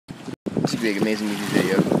This would be an amazing music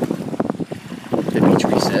video. The beach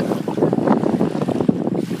reset.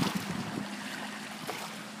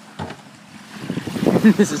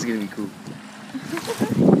 This is gonna be cool.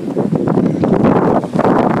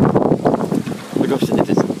 Look off to the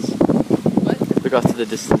distance. What? Look off to the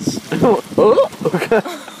distance. Oh!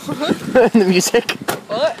 And the music.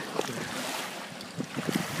 What?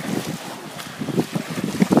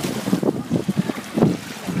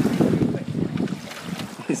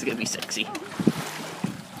 This is gonna be sexy.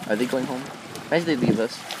 Are they going home? Imagine they leave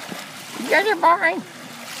us. You guys are boring.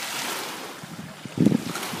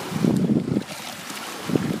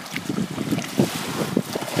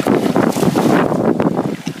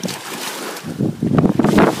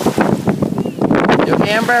 You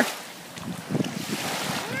okay, Amber?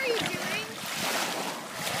 What are you doing?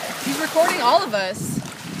 He's recording all of us.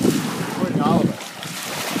 Recording all of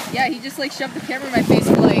us. Yeah, he just like shoved the camera in my face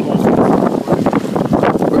for like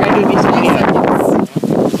We're gonna do a music video.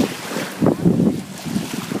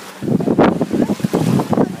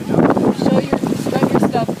 Strut your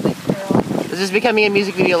stuff, like girl. This is becoming a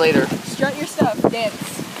music video later. Strut your stuff, dance.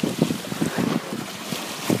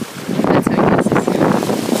 That's how he dances.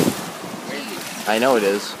 Jeez. I know it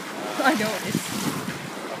is. I know it is.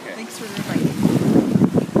 Okay. Thanks for reminding me.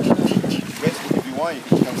 If you want, you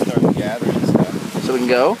can come start the gathering and stuff. So we can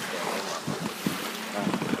go?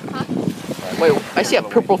 Huh? Wait, I see a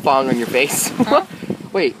purple thong on your face. Huh?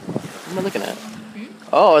 Wait, what am I looking at?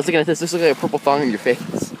 Oh, I was looking at this. This looks like a purple thong on your face.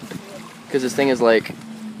 Because this thing is like,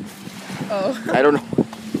 Oh. I don't know.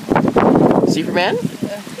 Superman?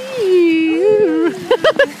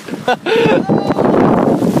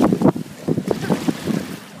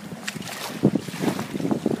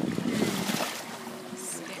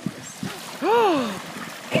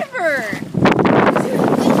 Amber!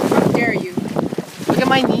 How dare you? Look at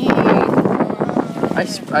my knee. We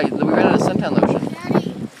ran out of suntan lotion.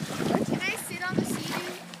 Daddy, can I sit on the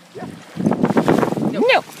seating?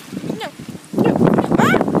 No.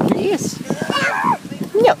 Yes.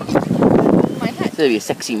 No. My head. It's gonna be a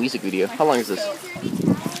sexy music video. How long is this? Is there any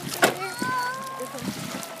towels in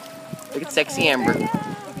there? Look at sexy Amber.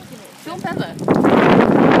 Film Pella.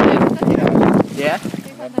 Yeah?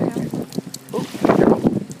 Oh, careful.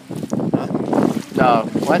 No,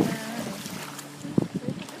 what?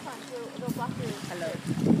 Hello.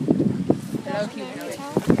 Hello, cute.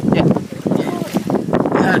 Yeah.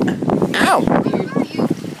 Ow!